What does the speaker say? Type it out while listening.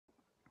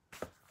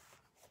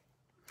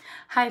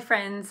Hi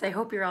friends, I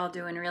hope you're all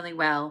doing really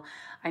well.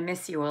 I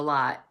miss you a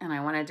lot and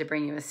I wanted to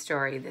bring you a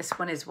story. This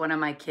one is one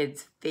of my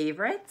kids'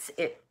 favorites.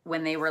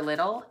 When they were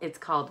little, it's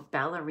called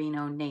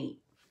Ballerino Nate.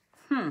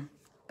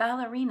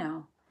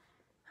 Ballerino.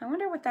 I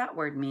wonder what that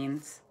word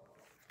means.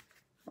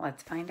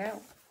 Let's find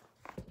out.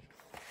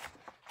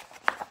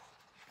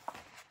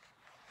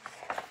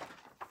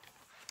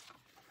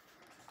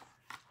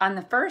 On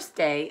the first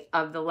day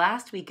of the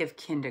last week of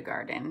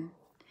kindergarten,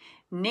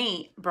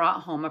 Nate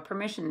brought home a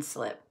permission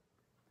slip.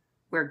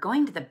 "We're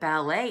going to the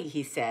ballet,"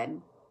 he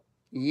said.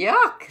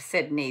 "Yuck,"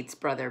 said Nate's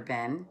brother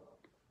Ben.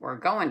 "We're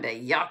going to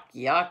yuck,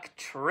 yuck,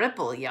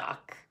 triple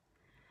yuck."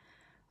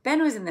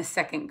 Ben was in the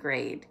second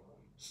grade.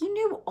 He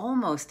knew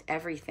almost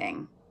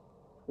everything.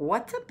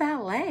 "What's a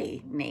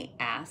ballet?" Nate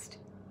asked.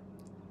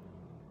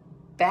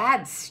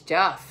 "Bad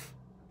stuff,"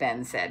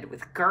 Ben said,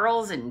 "with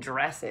girls in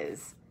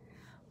dresses."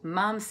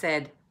 Mom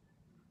said,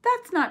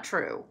 "That's not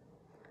true.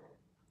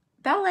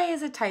 Ballet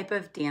is a type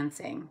of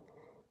dancing.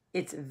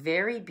 It's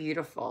very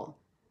beautiful.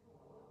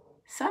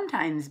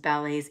 Sometimes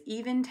ballets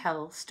even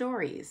tell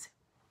stories."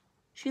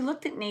 She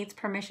looked at Nate's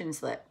permission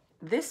slip.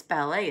 "This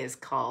ballet is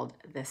called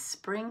the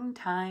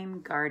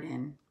Springtime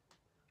Garden."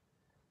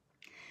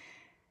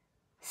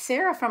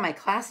 "Sarah from my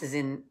class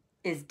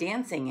is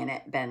dancing in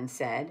it," Ben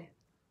said.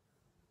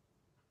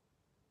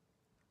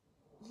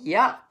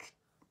 "Yuck,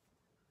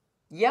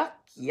 yuck,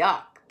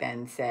 yuck,"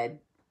 Ben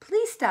said.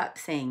 "Please stop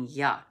saying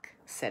yuck,"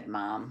 said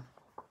Mom.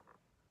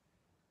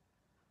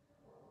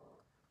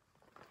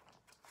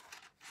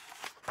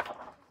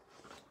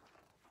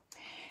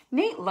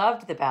 Nate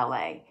loved the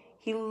ballet.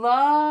 He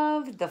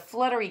loved the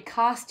fluttery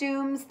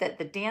costumes that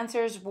the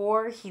dancers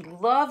wore. He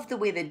loved the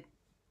way the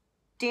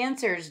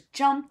dancers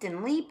jumped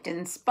and leaped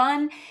and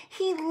spun.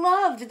 He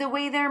loved the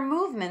way their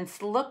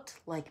movements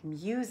looked like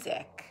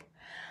music.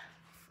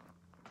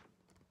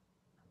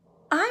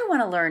 "I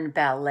want to learn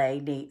ballet,"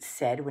 Nate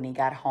said when he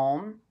got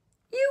home.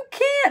 "You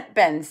can't,"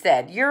 Ben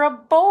said. "You're a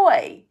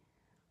boy."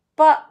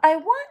 "But I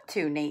want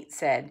to," Nate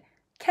said.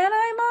 "Can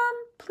I,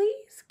 Mom?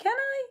 Please, can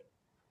I?"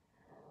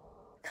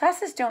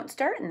 "Classes don't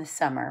start in the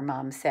summer,"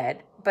 Mom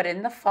said, "but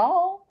in the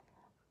fall,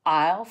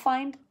 I'll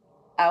find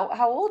out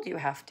how old you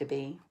have to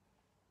be."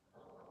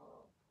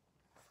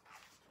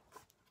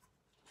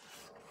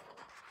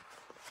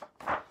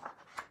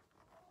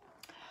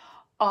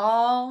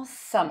 All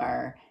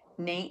summer,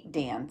 Nate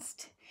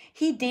danced.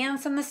 He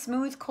danced on the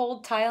smooth,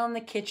 cold tile in the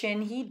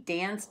kitchen. He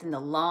danced in the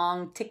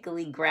long,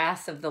 tickly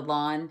grass of the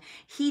lawn.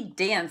 He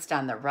danced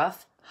on the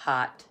rough,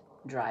 hot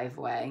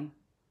driveway.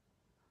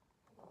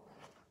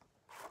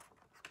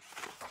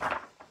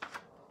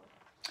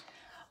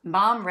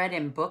 Mom read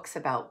him books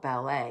about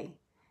ballet.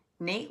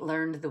 Nate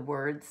learned the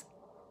words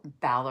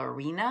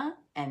ballerina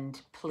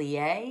and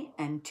plie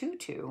and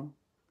tutu.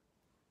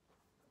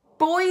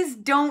 "Boys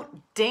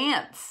don't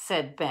dance,"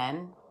 said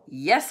Ben.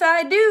 "Yes,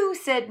 I do,"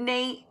 said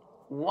Nate.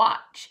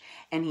 "Watch."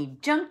 And he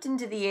jumped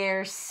into the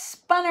air,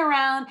 spun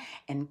around,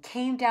 and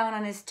came down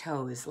on his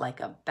toes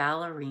like a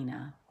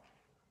ballerina.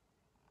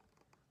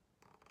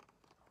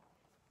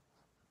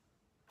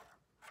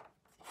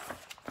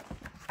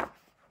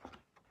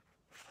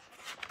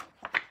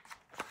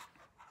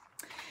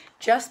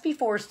 Just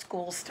before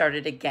school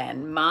started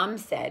again, Mom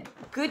said,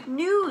 "Good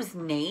news,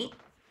 Nate.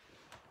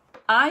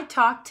 I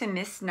talked to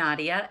Miss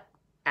Nadia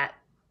at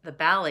the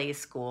ballet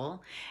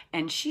school,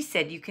 and she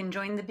said you can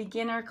join the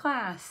beginner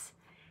class."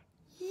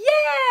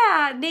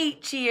 "Yeah,"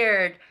 Nate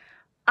cheered.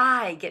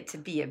 "I get to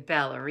be a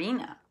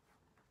ballerina."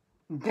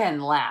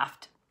 Ben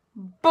laughed.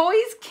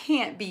 "Boys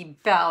can't be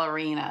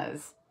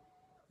ballerinas."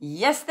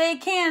 "Yes, they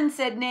can,"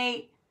 said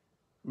Nate.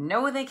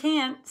 "No, they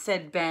can't,"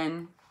 said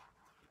Ben.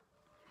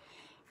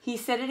 He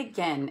said it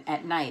again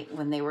at night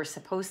when they were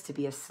supposed to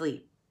be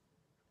asleep.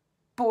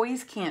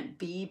 Boys can't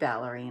be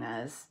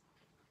ballerinas.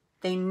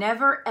 They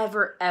never,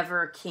 ever,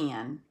 ever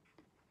can.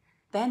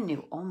 Ben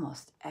knew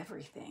almost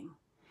everything.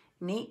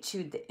 Nate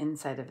chewed the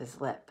inside of his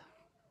lip.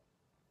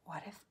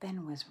 What if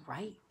Ben was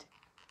right?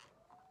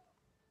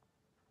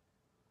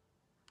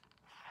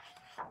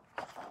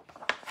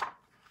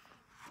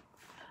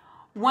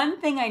 "One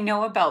thing I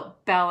know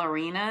about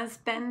ballerinas,"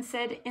 Ben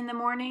said in the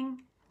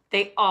morning,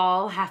 "they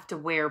all have to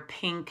wear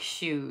pink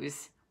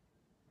shoes."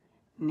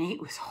 Nate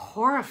was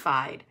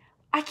horrified.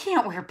 "I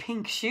can't wear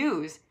pink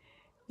shoes."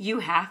 "You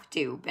have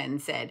to," Ben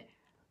said.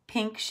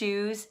 "Pink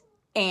shoes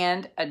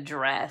and a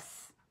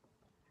dress."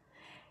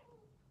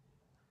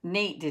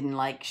 Nate didn't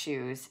like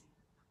shoes,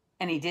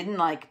 and he didn't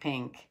like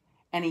pink,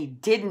 and he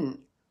didn't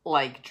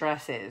like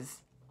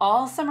dresses.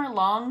 All summer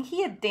long,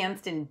 he had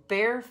danced in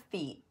bare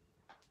feet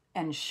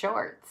and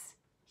shorts.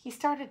 He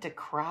started to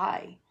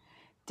cry.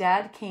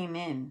 Dad came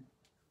in.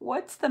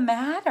 "What's the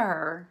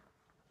matter?"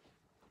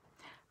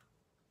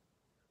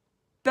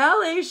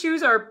 "Ballet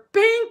shoes are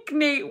pink,"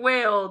 Nate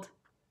wailed.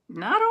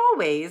 "Not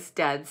always,"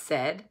 Dad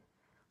said.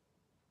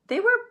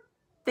 They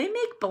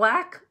make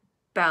black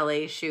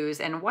ballet shoes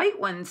and white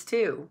ones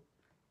too."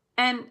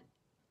 "And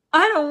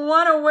I don't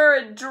want to wear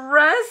a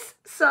dress,"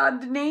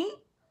 sobbed Nate.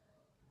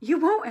 "You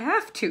won't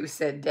have to,"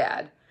 said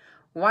Dad.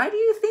 "Why do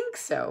you think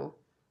so?"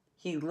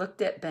 He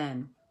looked at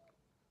Ben.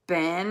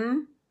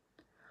 Ben?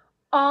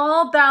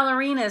 All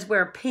ballerinas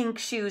wear pink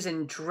shoes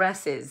and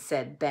dresses,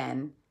 said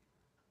Ben.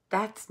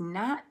 That's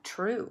not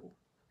true,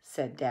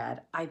 said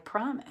Dad. I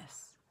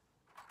promise.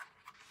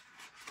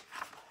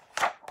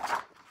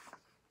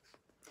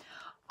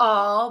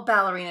 All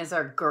ballerinas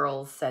are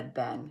girls, said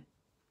Ben.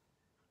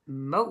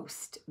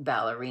 Most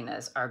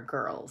ballerinas are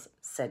girls,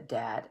 said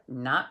Dad.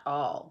 Not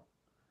all.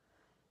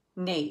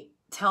 Nate,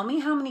 tell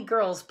me how many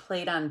girls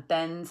played on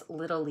Ben's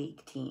Little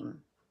League team.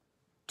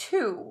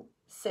 2,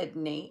 said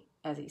Nate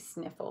as he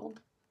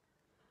sniffled.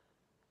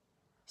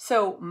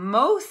 So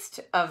most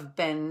of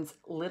Ben's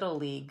Little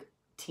League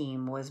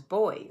team was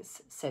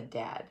boys, said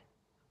Dad.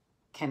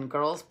 Can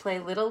girls play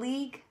Little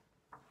League?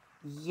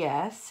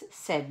 Yes,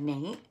 said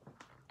Nate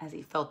as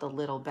he felt a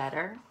little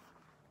better.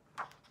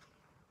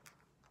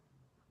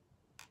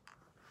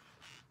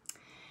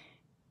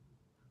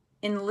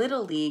 In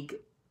Little League,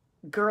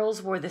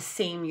 girls wore the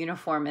same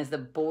uniform as the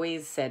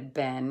boys, said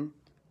Ben.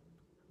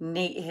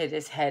 Nate hid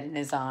his head in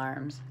his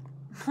arms.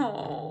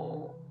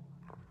 Oh.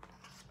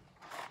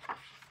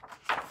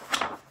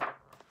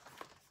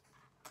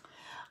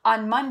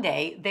 On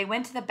Monday, they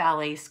went to the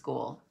ballet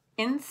school.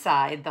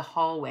 Inside the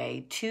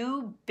hallway,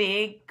 2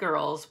 big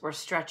girls were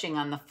stretching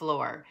on the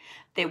floor.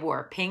 They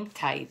wore pink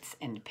tights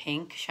and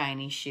pink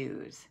shiny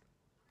shoes.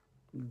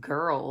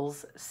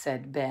 Girls,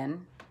 said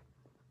Ben.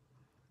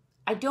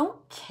 I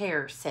don't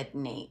care, said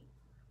Nate.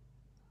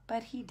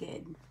 But he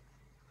did.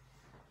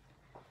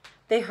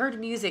 They heard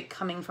music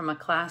coming from a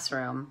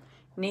classroom.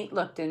 Nate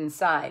looked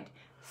inside.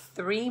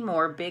 3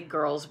 more big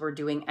girls were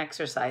doing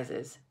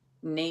exercises.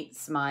 Nate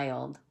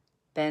smiled.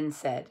 Ben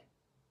said,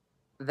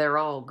 They're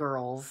all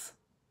girls.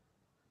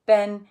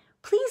 Ben,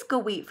 please go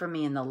wait for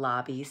me in the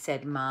lobby,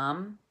 said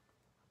Mom.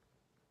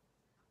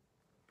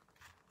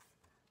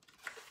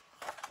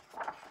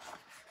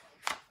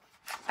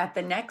 At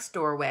the next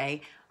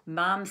doorway,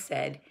 Mom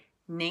said,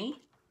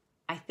 Nate,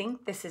 I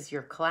think this is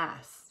your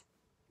class.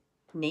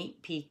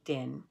 Nate peeked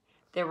in.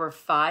 There were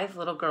 5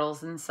 little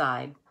girls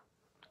inside.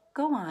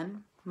 Go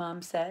on,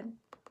 Mom said.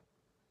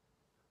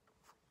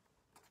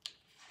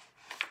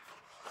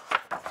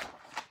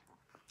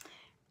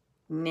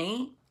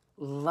 Nate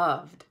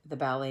loved the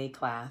ballet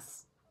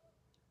class.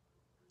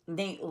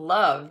 Nate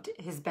loved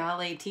his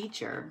ballet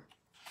teacher.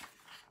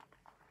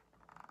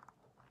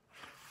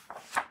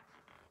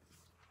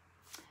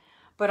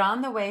 But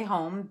on the way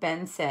home,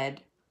 Ben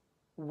said,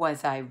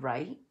 Was I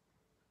right?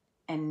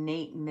 And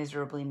Nate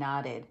miserably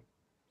nodded.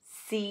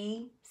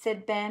 See,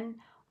 said Ben,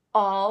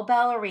 all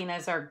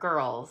ballerinas are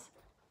girls.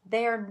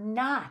 They're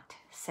not,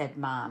 said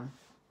Mom.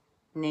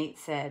 Nate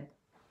said,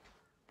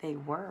 They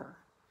were.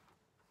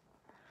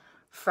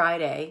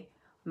 Friday,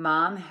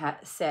 Mom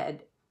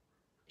said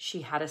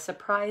she had a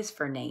surprise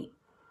for Nate.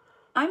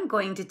 I'm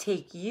going to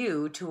take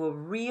you to a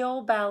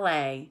real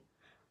ballet.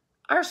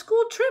 Our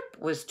school trip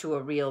was to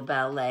a real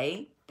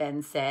ballet,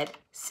 Ben said.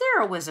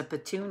 Sarah was a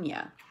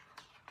petunia.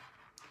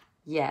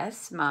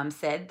 Yes, Mom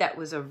said, that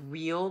was a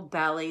real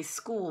ballet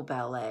school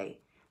ballet.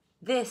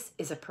 This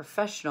is a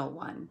professional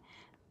one.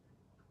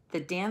 The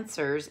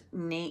dancers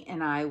Nate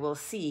and I will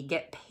see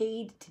get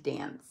paid to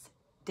dance.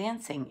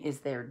 Dancing is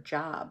their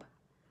job.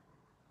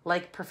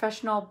 Like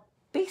professional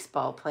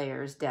baseball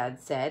players,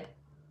 Dad said.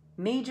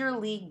 Major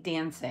League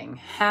Dancing.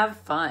 Have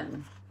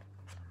fun.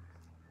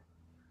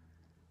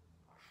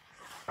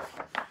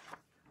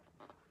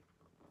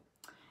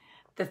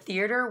 The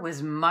theater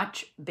was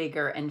much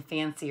bigger and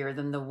fancier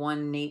than the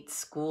one Nate's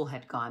school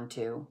had gone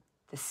to.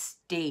 The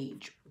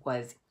stage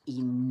was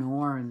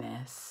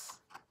enormous.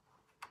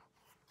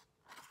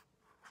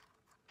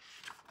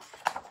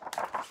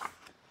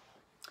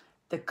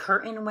 The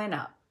curtain went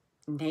up.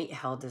 Nate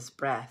held his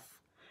breath.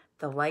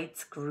 The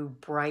lights grew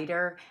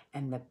brighter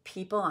and the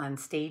people on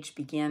stage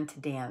began to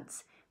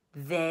dance.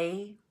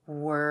 They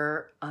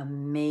were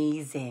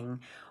amazing.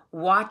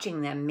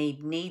 Watching them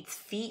made Nate's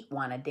feet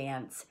want to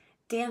dance.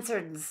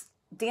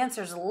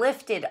 Dancers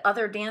lifted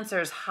other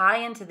dancers high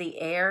into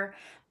the air.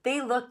 They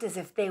looked as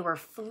if they were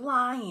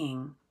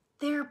flying.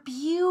 They're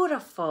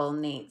beautiful,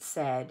 Nate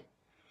said.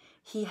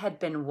 He had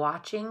been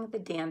watching the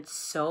dance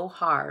so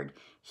hard,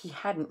 he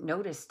hadn't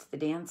noticed the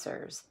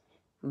dancers.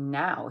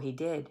 Now he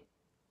did.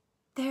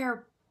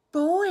 They're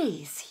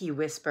boys, he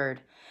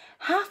whispered.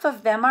 Half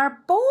of them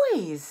are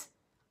boys.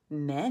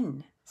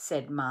 Men,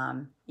 said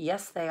Mom.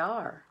 Yes, they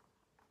are.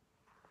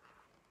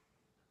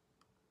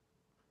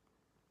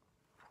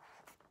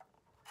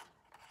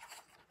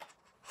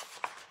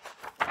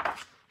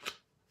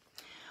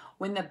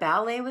 When the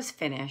ballet was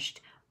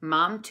finished,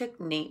 Mom took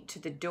Nate to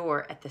the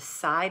door at the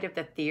side of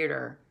the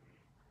theater.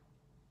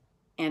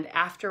 And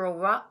after a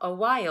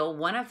while,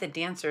 one of the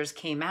dancers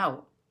came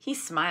out. He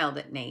smiled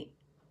at Nate.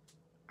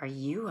 Are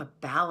you a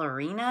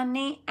ballerina?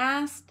 Nate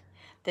asked.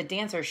 The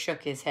dancer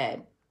shook his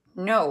head.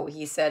 No,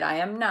 he said, I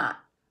am not.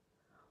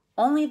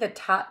 Only the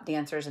top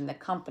dancers in the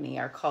company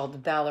are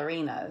called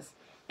ballerinas.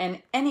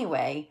 And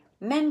anyway,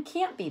 men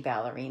can't be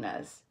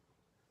ballerinas.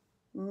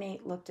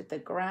 Nate looked at the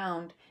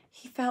ground.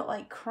 He felt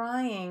like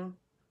crying.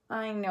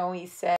 I know, he said.